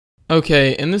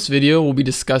Okay, in this video we'll be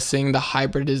discussing the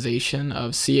hybridization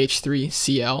of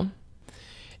CH3Cl,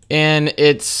 and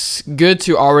it's good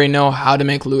to already know how to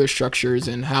make Lewis structures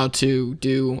and how to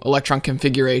do electron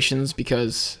configurations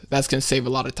because that's going to save a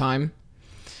lot of time.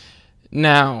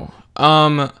 Now,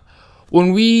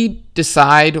 when we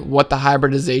decide what the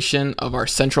hybridization of our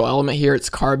central element here, it's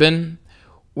carbon,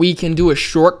 we can do a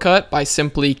shortcut by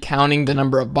simply counting the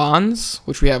number of bonds,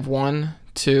 which we have 1,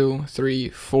 2, 3,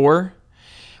 4.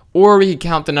 Or we could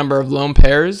count the number of lone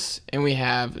pairs, and we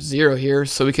have 0 here,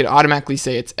 so we could automatically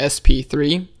say it's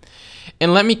sp3.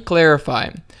 And let me clarify,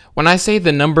 when I say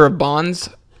the number of bonds,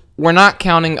 we're not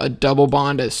counting a double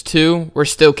bond as 2, we're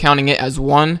still counting it as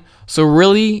 1. So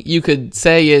really, you could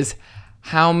say is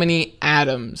how many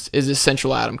atoms is this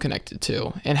central atom connected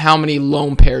to, and how many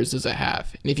lone pairs does it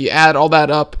have. And if you add all that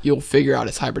up, you'll figure out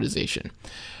its hybridization.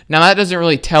 Now that doesn't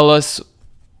really tell us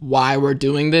why we're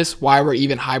doing this, why we're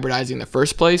even hybridizing in the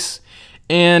first place.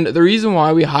 And the reason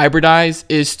why we hybridize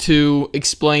is to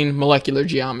explain molecular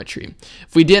geometry.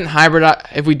 If we did not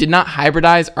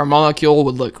hybridize, our molecule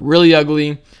would look really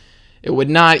ugly. It would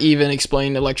not even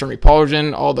explain electron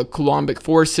repulsion. All the Coulombic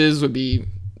forces would be,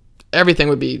 everything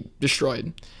would be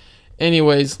destroyed.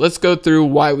 Anyways, let's go through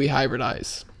why we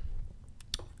hybridize.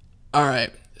 All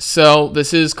right. So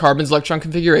this is carbon's electron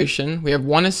configuration. We have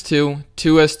 1s2,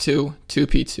 2s2,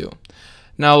 2p2.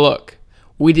 Now look,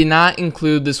 we did not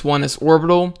include this 1s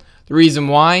orbital. The reason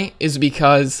why is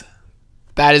because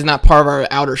that is not part of our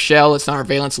outer shell. It's not our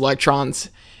valence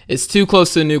electrons. It's too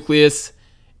close to the nucleus.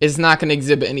 It's not going to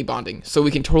exhibit any bonding. So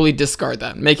we can totally discard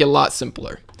that, make it a lot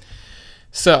simpler.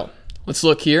 So let's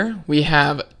look here. We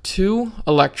have 2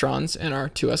 electrons in our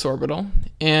 2s orbital,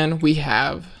 and we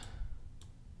have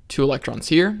 2 electrons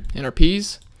here in our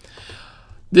p's.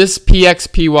 This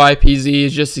px, py, pz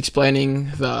is just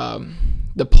explaining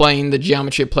the plane, the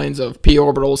geometry of planes of p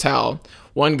orbitals, how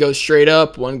one goes straight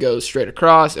up, one goes straight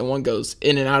across, and one goes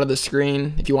in and out of the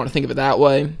screen, if you want to think of it that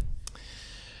way.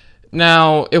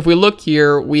 Now, if we look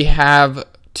here, we have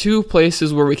 2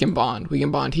 places where we can bond. We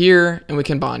can bond here, and we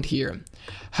can bond here.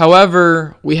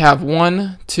 However, we have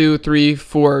 1, 2, 3,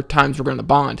 4 times we're going to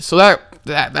bond. So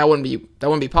that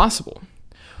wouldn't be possible.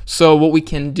 So what we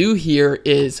can do here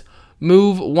is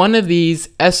move one of these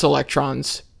s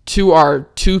electrons to our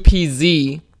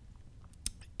 2pz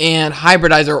and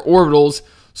hybridize our orbitals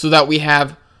so that we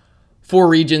have 4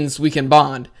 regions we can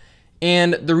bond.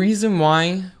 And the reason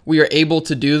why we are able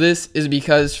to do this is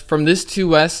because from this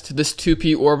 2s to this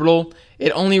 2p orbital,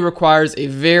 it only requires a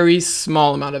very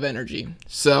small amount of energy.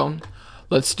 So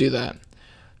let's do that.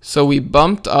 So we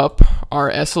bumped up our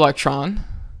s electron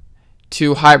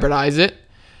to hybridize it.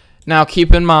 Now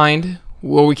keep in mind,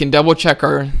 well, we can double check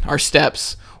our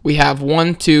steps. We have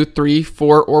 1, 2, 3,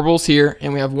 4 orbitals here,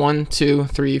 and we have 1, 2,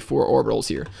 3, 4 orbitals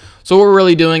here. So what we're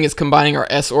really doing is combining our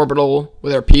s orbital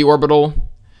with our p orbital, and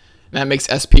that makes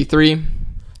sp3.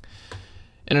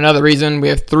 And another reason we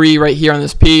have 3 right here on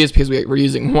this p is because we're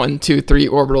using 1, 2, 3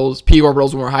 orbitals, p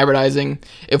orbitals when we're hybridizing.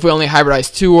 If we only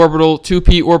hybridize 2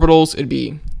 p orbitals, it'd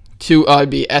be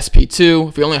sp2.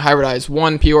 If we only hybridize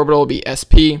 1 p orbital, it'd be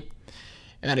sp.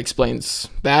 And that explains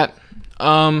that.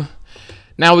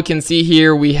 Now we can see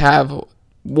here we have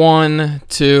 1,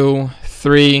 2,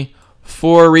 3,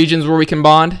 4 regions where we can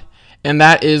bond, and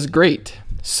that is great.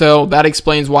 So that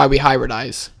explains why we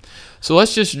hybridize. So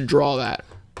let's just draw that.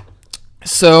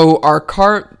 So our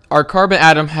carbon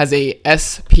atom has a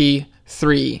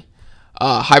sp3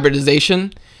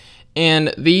 hybridization,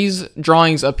 and these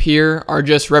drawings up here are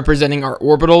just representing our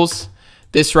orbitals.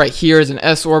 This right here is an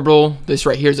s orbital, this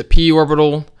right here is a p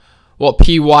orbital, well,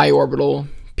 py orbital,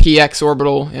 px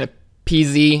orbital, and a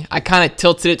pz. I kind of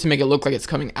tilted it to make it look like it's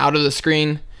coming out of the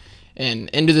screen and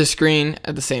into the screen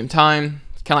at the same time,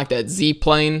 kind of like that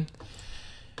z-plane.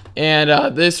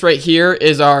 And this right here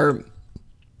is our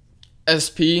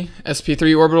sp3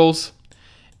 orbitals,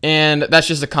 and that's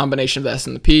just a combination of the s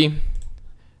and the p.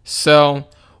 So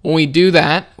when we do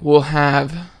that, we'll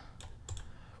have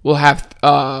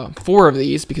 4 of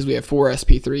these because we have 4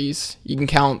 sp3s. You can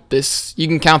count this. You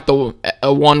can count the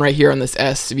 1 right here on this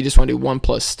s. If you just want to do 1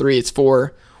 plus 3, it's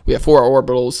 4. We have 4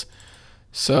 orbitals.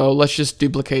 So let's just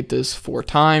duplicate this 4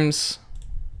 times,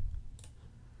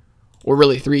 or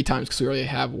really 3 times because we already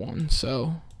have 1.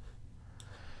 So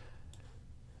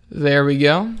there we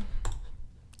go.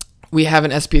 We have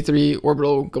an sp3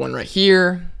 orbital going right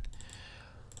here.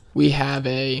 We have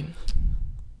a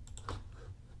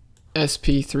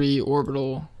sp3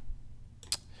 orbital.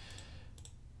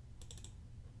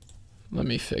 Let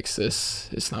me fix this.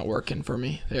 It's not working for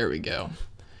me. There we go.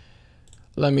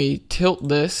 Let me tilt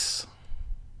this.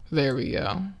 There we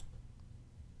go.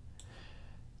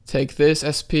 take this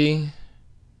sp,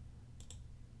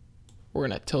 we're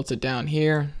going to tilt it down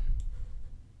here,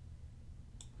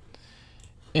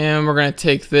 and we're going to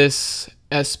take this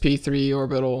sp3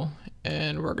 orbital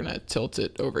and we're going to tilt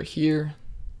it over here.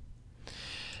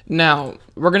 Now,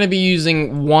 we're going to be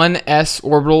using 1s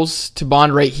orbitals to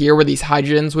bond right here where these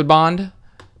hydrogens would bond.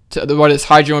 What this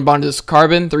hydrogen would bond to this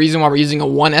carbon. The reason why we're using a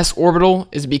 1s orbital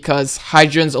is because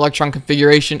hydrogen's electron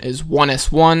configuration is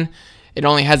 1s1. It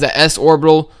only has a s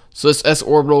orbital, so this s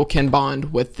orbital can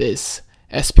bond with this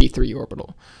sp3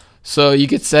 orbital. So you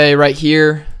could say right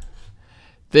here,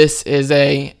 this is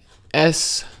a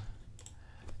s2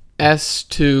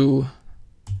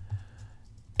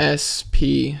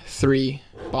 sp3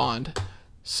 bond.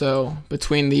 So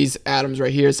between these atoms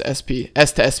right here is s to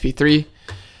sp3.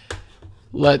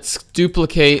 Let's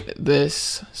duplicate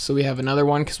this so we have another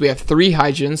one, because we have 3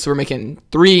 hydrogens, so we're making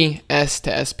 3 s to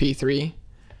sp3.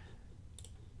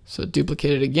 So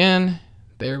duplicate it again.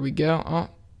 There we go. Oh,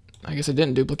 I guess I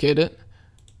didn't duplicate it.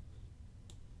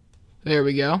 There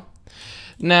we go.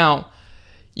 Now,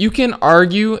 you can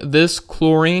argue this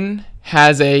chlorine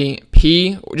has a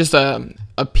p, just a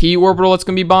p orbital that's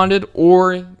going to be bonded,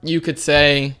 or you could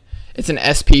say it's an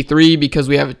sp3 because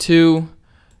we have a 2,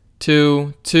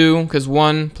 2, 2, because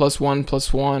 1 plus 1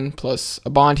 plus 1 plus a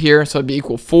bond here, so it'd be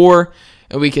equal 4,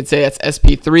 and we could say that's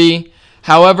sp3.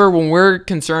 However, when we're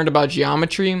concerned about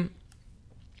geometry,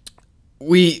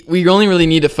 we only really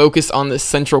need to focus on this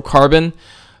central carbon.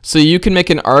 So you can make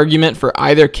an argument for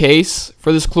either case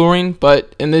for this chlorine,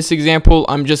 but in this example,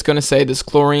 I'm just going to say this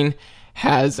chlorine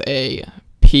has a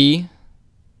p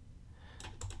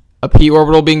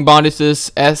orbital being bonded to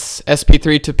this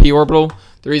sp3 to p orbital.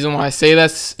 The reason why I say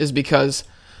this is because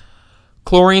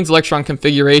chlorine's electron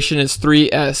configuration is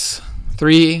 3s,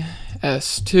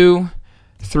 3s2,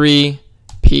 3p5,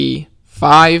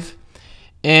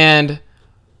 and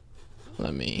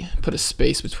let me put a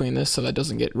space between this so that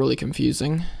doesn't get really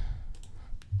confusing.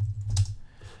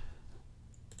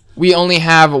 We only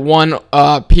have one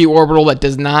p orbital that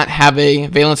does not have a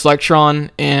valence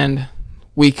electron, and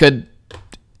we could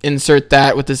insert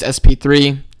that with this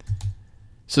sp3.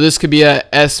 So this could be a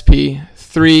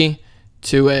sp3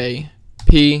 to a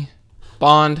p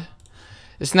bond.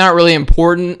 It's not really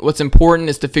important. What's important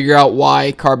is to figure out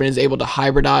why carbon is able to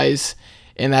hybridize,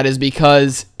 and that is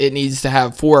because it needs to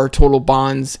have 4 total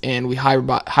bonds, and we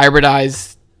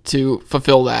hybridize to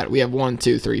fulfill that. We have 1,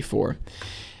 2, 3, 4.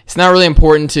 It's not really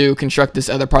important to construct this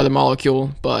other part of the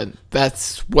molecule, but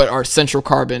that's what our central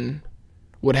carbon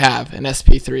would have, an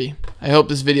sp3. I hope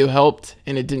this video helped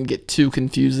and it didn't get too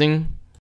confusing.